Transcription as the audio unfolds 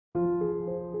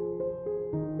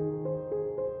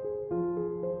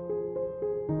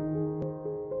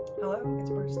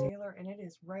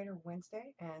Writer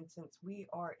Wednesday, and since we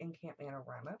are in Camp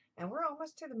NaNoWriMo, and we're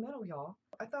almost to the middle, y'all,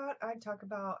 I thought I'd talk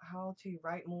about how to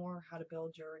write more, how to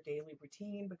build your daily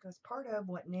routine, because part of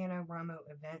what NaNoWriMo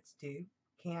events do,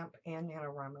 Camp and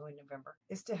NaNoWriMo in November,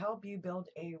 is to help you build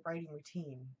a writing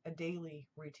routine, a daily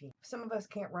routine. Some of us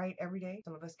can't write every day,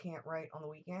 some of us can't write on the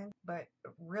weekend, but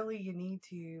really you need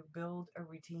to build a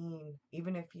routine,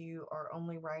 even if you are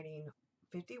only writing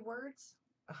 50 words,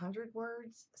 100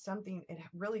 words, something. It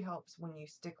really helps when you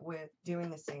stick with doing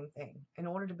the same thing. In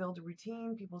order to build a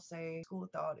routine, people say, school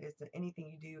of thought is that anything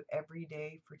you do every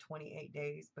day for 28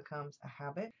 days becomes a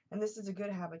habit, and this is a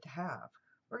good habit to have.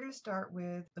 We're going to start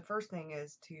with the first thing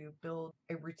is to build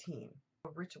a routine, a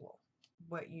ritual.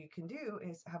 What you can do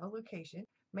is have a location,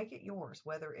 make it yours,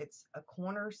 whether it's a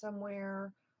corner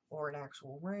somewhere or an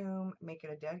actual room, make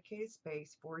it a dedicated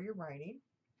space for your writing.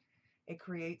 It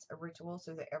creates a ritual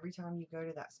so that every time you go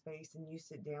to that space and you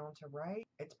sit down to write,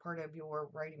 it's part of your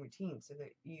writing routine so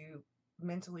that you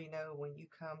mentally know when you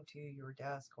come to your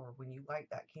desk or when you light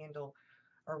that candle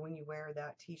or when you wear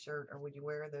that t-shirt or when you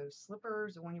wear those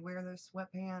slippers or when you wear those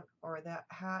sweatpants or that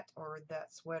hat or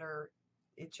that sweater,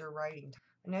 it's your writing time.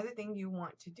 Another thing you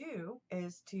want to do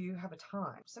is to have a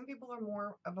time. Some people are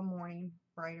more of a morning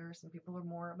writer, some people are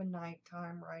more of a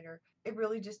nighttime writer. It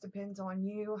really just depends on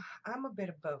you. I'm a bit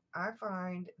of both. I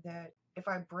find that if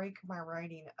I break my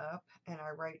writing up and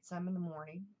I write some in the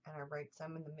morning and I write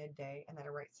some in the midday and then I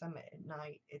write some at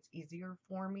night, it's easier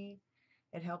for me.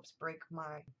 It helps break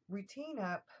my routine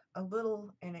up a little,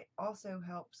 and it also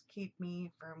helps keep me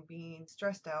from being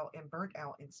stressed out and burnt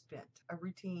out and spent. A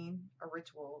routine, a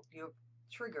ritual, you have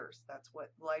triggers. That's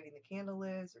what lighting the candle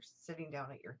is, or sitting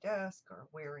down at your desk, or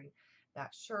wearing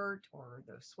that shirt, or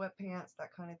those sweatpants,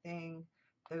 that kind of thing.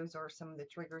 Those are some of the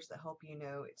triggers that help you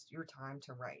know it's your time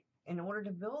to write. In order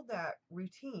to build that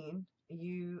routine,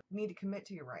 you need to commit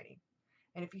to your writing.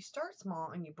 And if you start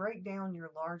small and you break down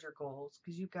your larger goals,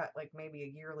 because you've got like maybe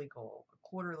a yearly goal, a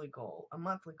quarterly goal, a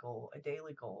monthly goal, a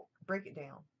daily goal, break it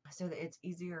down so that it's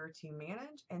easier to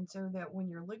manage and so that when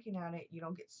you're looking at it, you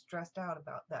don't get stressed out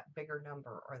about that bigger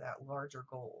number or that larger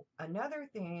goal. Another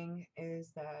thing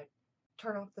is that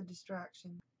turn off the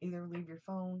distraction. Either leave your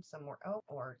phone somewhere else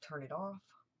or turn it off.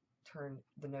 Turn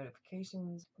the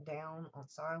notifications down on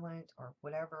silent or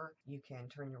whatever. You can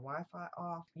turn your Wi-Fi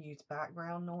off, use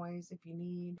background noise if you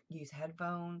need, use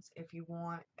headphones if you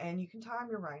want, and you can time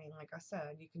your writing. Like I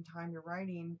said, you can time your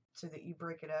writing so that you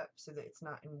break it up so that it's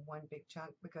not in one big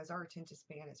chunk, because our attention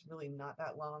span is really not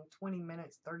that long. 20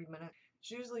 minutes, 30 minutes.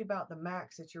 It's usually about the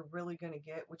max that you're really going to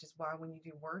get, which is why when you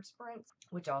do word sprints,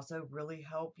 which also really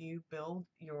help you build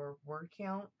your word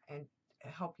count and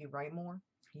help you write more,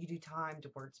 you do timed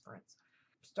word sprints.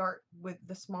 Start with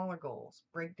the smaller goals.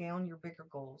 Break down your bigger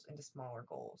goals into smaller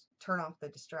goals. Turn off the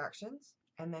distractions,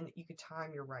 and then you could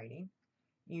time your writing.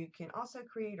 You can also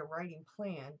create a writing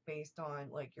plan based on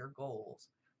like your goals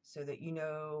so that you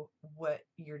know what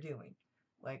you're doing.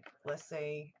 Like let's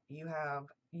say you have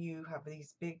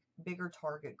these bigger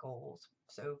target goals.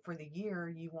 So for the year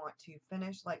you want to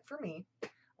finish, like for me,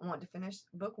 I want to finish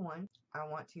book 1. I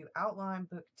want to outline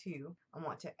book 2. I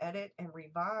want to edit and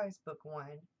revise book 1.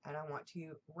 And I want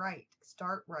to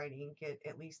start writing, get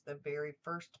at least the very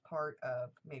first part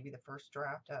of, maybe the first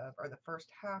draft of, or the first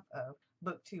half of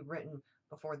book 2 written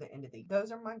before the end of the year.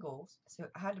 Those are my goals. So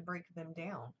I had to break them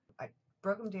down. I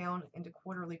broke them down into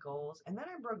quarterly goals, and then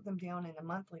I broke them down into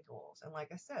monthly goals. And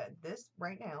like I said, this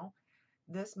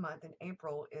month in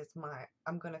April is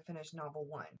I'm going to finish novel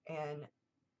 1. And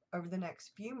over the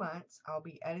next few months, I'll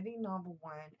be editing novel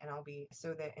 1, and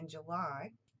so that in July,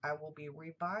 I will be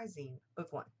revising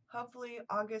book 1. Hopefully,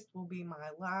 August will be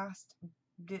my last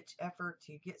ditch effort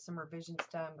to get some revisions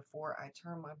done before I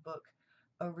turn my book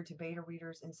over to beta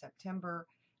readers in September.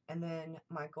 And then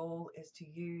my goal is to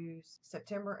use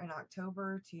September and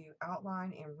October to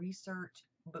outline and research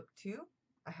book 2.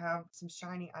 I have some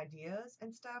shiny ideas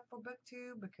and stuff for book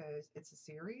 2 because it's a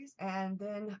series. And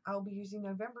then I'll be using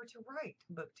November to write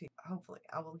book 2. Hopefully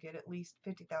I will get at least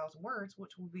 50,000 words,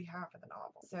 which will be half of the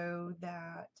novel. So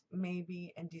that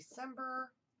maybe in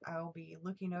December, I'll be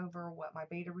looking over what my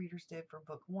beta readers did for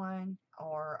book 1,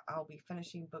 or I'll be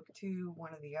finishing book 2,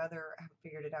 one or the other. I haven't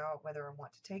figured it out whether I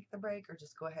want to take the break or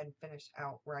just go ahead and finish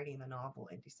out writing the novel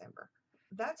in December.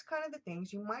 That's kind of the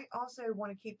things. You might also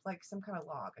want to keep like some kind of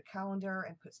log, a calendar,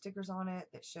 and put stickers on it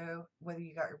that show whether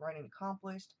you got your writing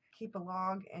accomplished. Keep a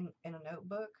log in a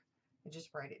notebook and just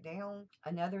write it down.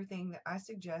 Another thing that I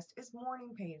suggest is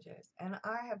morning pages. And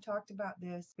I have talked about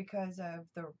this because of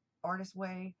the Artist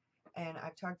Way. And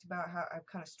I've talked about how I've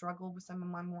kind of struggled with some of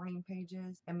my morning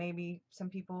pages. And maybe some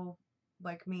people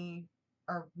like me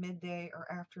are midday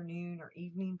or afternoon or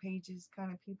evening pages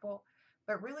kind of people.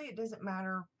 But really, it doesn't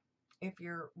matter if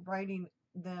you're writing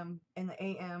them in the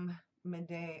AM,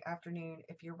 midday, afternoon,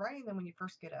 if you're writing them when you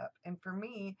first get up. And for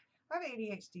me, I have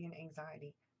ADHD and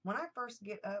anxiety. When I first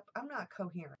get up, I'm not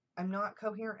coherent. I'm not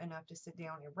coherent enough to sit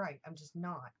down and write. I'm just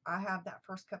not. I have that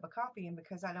first cup of coffee, and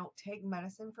because I don't take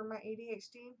medicine for my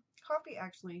ADHD, coffee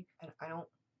actually, and I don't,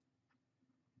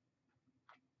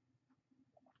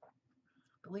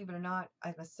 believe it or not,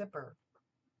 I'm a sipper,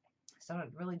 so I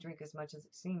don't really drink as much as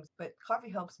it seems, but coffee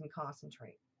helps me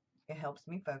concentrate. It helps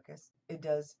me focus. It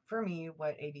does for me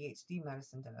what ADHD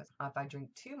medicine does. If I drink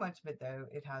too much of it, though,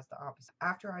 it has the opposite.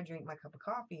 After I drink my cup of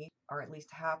coffee, or at least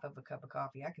half of a cup of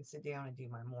coffee, I can sit down and do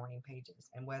my morning pages.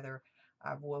 And whether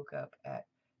I've woke up at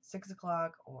 6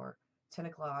 o'clock or 10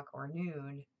 o'clock or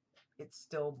noon, it's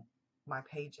still my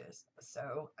pages.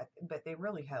 So, but they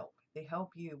really help. They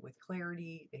help you with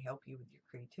clarity. They help you with your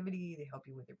creativity. They help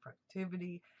you with your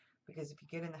productivity. Because if you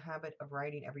get in the habit of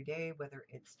writing every day, whether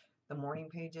it's the morning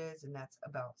pages, and that's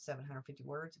about 750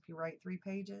 words if you write 3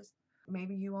 pages,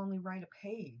 maybe you only write a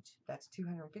page, that's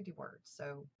 250 words.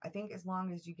 So I think as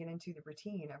long as you get into the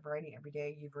routine of writing every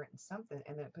day, you've written something,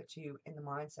 and then it puts you in the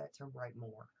mindset to write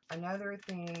more. Another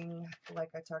thing, like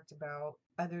I talked about,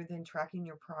 other than tracking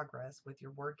your progress with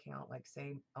your word count, like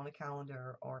say on a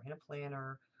calendar or in a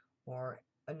planner or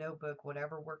a notebook,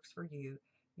 whatever works for you,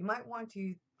 you might want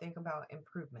to think about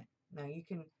improvement. Now, you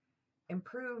can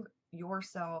improve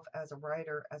yourself as a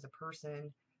writer, as a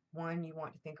person. One, you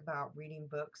want to think about reading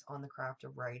books on the craft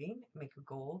of writing. Make a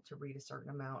goal to read a certain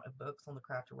amount of books on the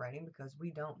craft of writing, because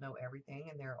we don't know everything,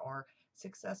 and there are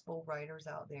successful writers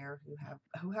out there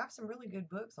who have some really good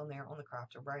books on there on the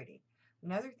craft of writing.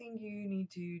 Another thing you need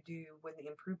to do with the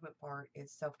improvement part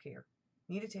is self-care.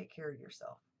 You need to take care of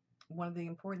yourself. One of the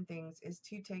important things is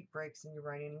to take breaks in your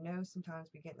writing. I know sometimes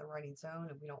we get in the writing zone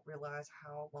and we don't realize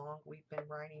how long we've been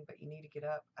writing, but you need to get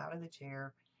up out of the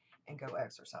chair and go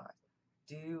exercise.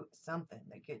 Do something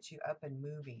that gets you up and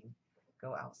moving.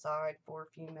 Go outside for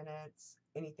a few minutes,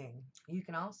 anything. You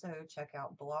can also check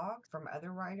out blogs from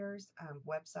other writers,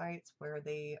 websites where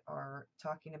they are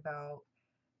talking about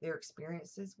their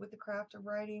experiences with the craft of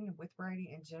writing, with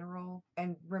writing in general.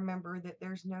 And remember that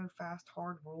there's no fast,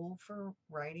 hard rule for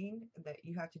writing, that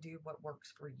you have to do what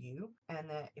works for you. And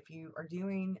that if you are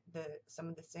doing some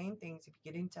of the same things, if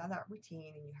you get into that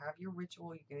routine and you have your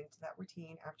ritual, you get into that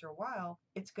routine, after a while,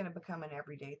 it's going to become an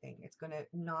everyday thing. It's going to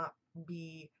not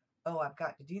be, oh, I've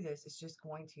got to do this. It's just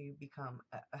going to become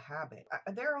a habit.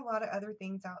 There are a lot of other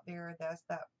things out there. That's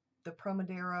that the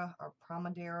Pomodoro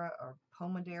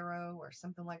or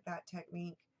something like that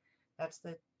technique. That's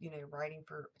the, writing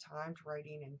for timed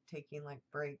writing and taking like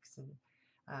breaks. And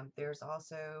there's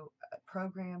also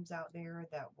programs out there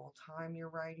that will time your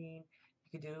writing.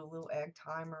 You could do a little egg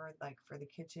timer like for the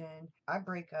kitchen. I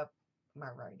break up my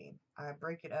writing. I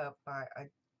break it up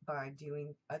by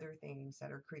doing other things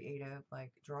that are creative,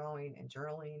 like drawing and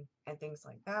journaling and things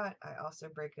like that. I also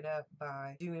break it up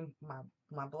by doing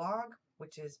my blog,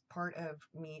 which is part of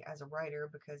me as a writer,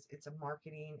 because it's a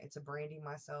marketing, it's a branding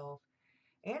myself,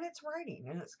 and it's writing,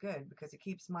 and it's good because it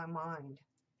keeps my mind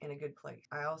in a good place.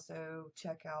 I also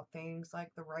check out things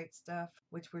like the Right Stuff,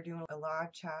 which we're doing a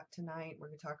live chat tonight. We're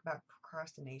going to talk about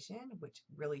procrastination, which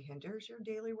really hinders your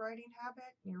daily writing habit,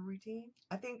 your routine.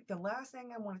 I think the last thing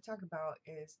I want to talk about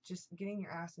is just getting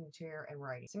your ass in the chair and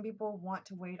writing. Some people want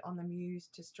to wait on the muse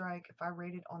to strike. If I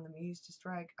waited on the muse to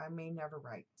strike, I may never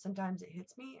write. Sometimes it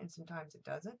hits me and sometimes it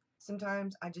doesn't.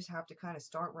 Sometimes I just have to kind of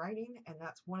start writing, and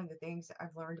that's one of the things that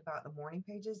I've learned about the morning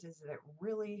pages, is that it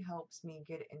really helps me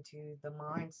get into the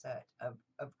mindset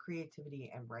of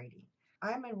creativity and writing.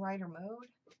 I'm in writer mode.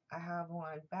 I have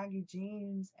on baggy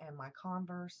jeans and my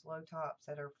Converse low tops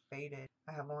that are faded.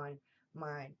 I have on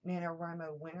my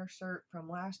NaNoWriMo winter shirt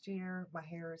from last year. My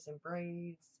hair is in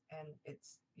braids, and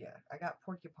I got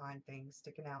porcupine things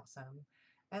sticking out some.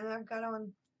 And I've got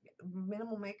on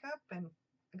minimal makeup, and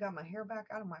I got my hair back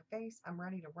out of my face. I'm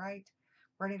ready to write,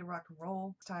 ready to rock and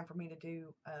roll. It's time for me to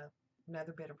do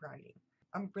another bit of writing.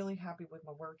 I'm really happy with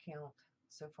my word count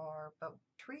so far, but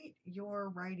treat your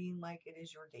writing like it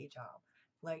is your day job.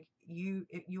 Like you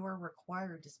are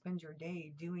required to spend your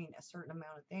day doing a certain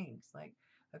amount of things. Like,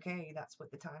 okay, that's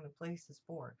what the time and place is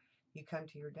for. You come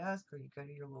to your desk or you go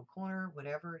to your little corner,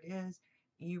 whatever it is,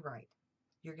 you write.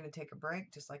 You're going to take a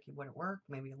break just like you would at work,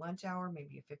 maybe a lunch hour,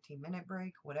 maybe a 15-minute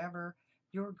break, whatever.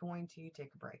 You're going to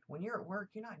take a break. When you're at work,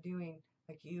 you're not doing,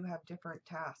 like, you have different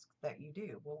tasks that you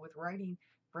do. Well, with writing,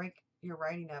 break your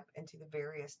writing up into the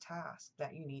various tasks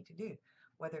that you need to do,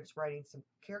 whether it's writing some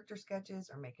character sketches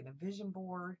or making a vision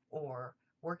board or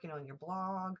working on your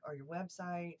blog or your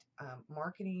website,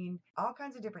 marketing, all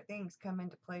kinds of different things come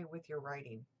into play with your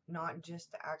writing, not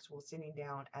just the actual sitting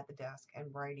down at the desk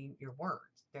and writing your words.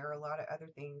 There are a lot of other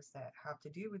things that have to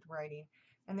do with writing,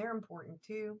 and they're important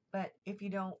too. But if you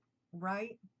don't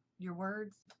write your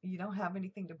words, you don't have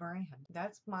anything to brand.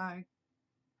 That's my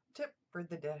tip for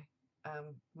the day.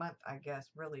 Month, I guess,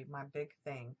 really my big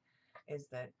thing is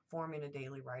that forming a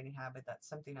daily writing habit. That's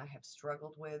something I have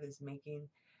struggled with, is making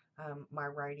my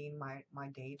writing my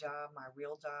day job, my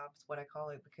real job is what I call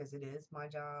it, because it is my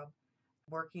job.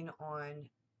 Working on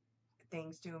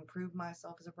things to improve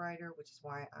myself as a writer, which is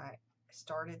why I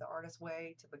started the Artist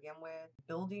Way to begin with.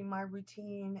 Building my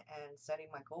routine and setting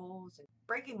my goals and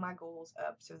breaking my goals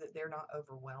up so that they're not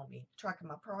overwhelming. Tracking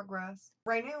my progress.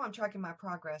 Right now I'm tracking my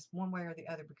progress one way or the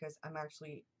other because I'm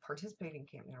actually participating in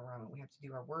Camp NaNoWriMo. We have to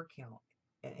do our word count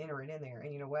and enter it in there.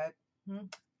 And you know what?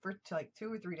 For like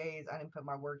 2 or 3 days, I didn't put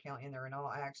my word count in there at all.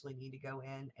 I actually need to go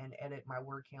in and edit my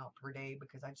word count per day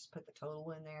because I just put the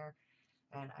total in there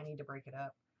and I need to break it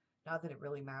up. Not that it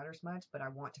really matters much, but I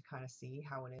want to kind of see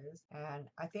how it is. And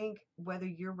I think whether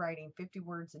you're writing 50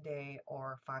 words a day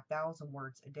or 5,000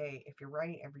 words a day, if you're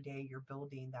writing every day, you're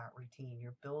building that routine.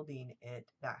 You're building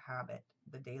that habit,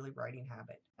 the daily writing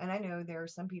habit. And I know there are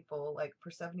some people, like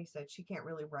Persephone said, she can't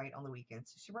really write on the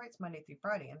weekends. So she writes Monday through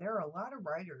Friday. And there are a lot of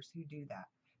writers who do that,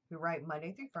 who write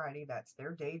Monday through Friday. That's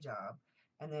their day job.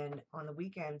 And then on the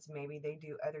weekends, maybe they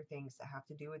do other things that have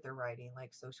to do with their writing,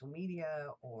 like social media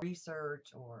or research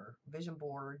or vision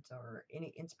boards or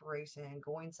any inspiration,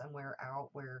 going somewhere out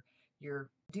where you're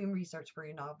doing research for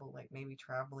your novel, like maybe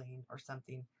traveling or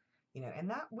something, and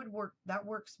that would work. That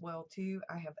works well too.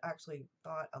 I have actually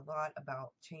thought a lot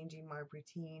about changing my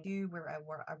routine to where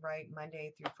I write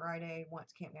Monday through Friday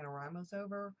once Camp NaNoWriMo's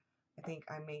over. I think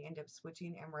I may end up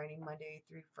switching and writing Monday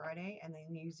through Friday and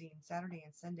then using Saturday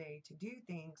and Sunday to do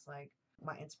things like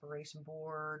my inspiration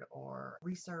board or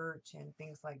research and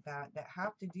things like that that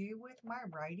have to do with my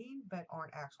writing but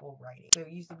aren't actual writing. So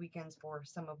use the weekends for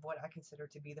some of what I consider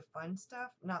to be the fun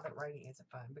stuff. Not that writing isn't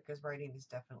fun, because writing is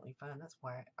definitely fun. That's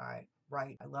why I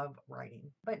write. I love writing,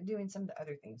 but doing some of the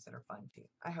other things that are fun too.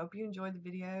 I hope you enjoyed the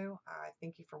video. I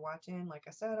thank you for watching. Like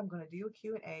I said, I'm going to do a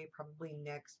Q&A probably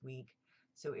next week.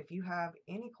 So if you have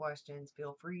any questions,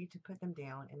 feel free to put them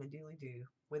down in the doobly-doo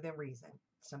within reason.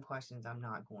 Some questions I'm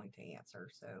not going to answer,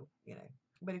 so,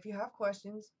 But if you have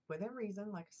questions within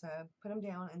reason, like I said, put them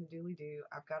down in the doobly-doo.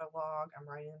 I've got a log. I'm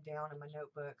writing them down in my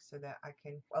notebook so that I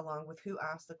can, along with who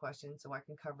asked the question, so I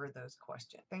can cover those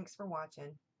questions. Thanks for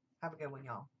watching. Have a good one,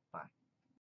 y'all. Bye.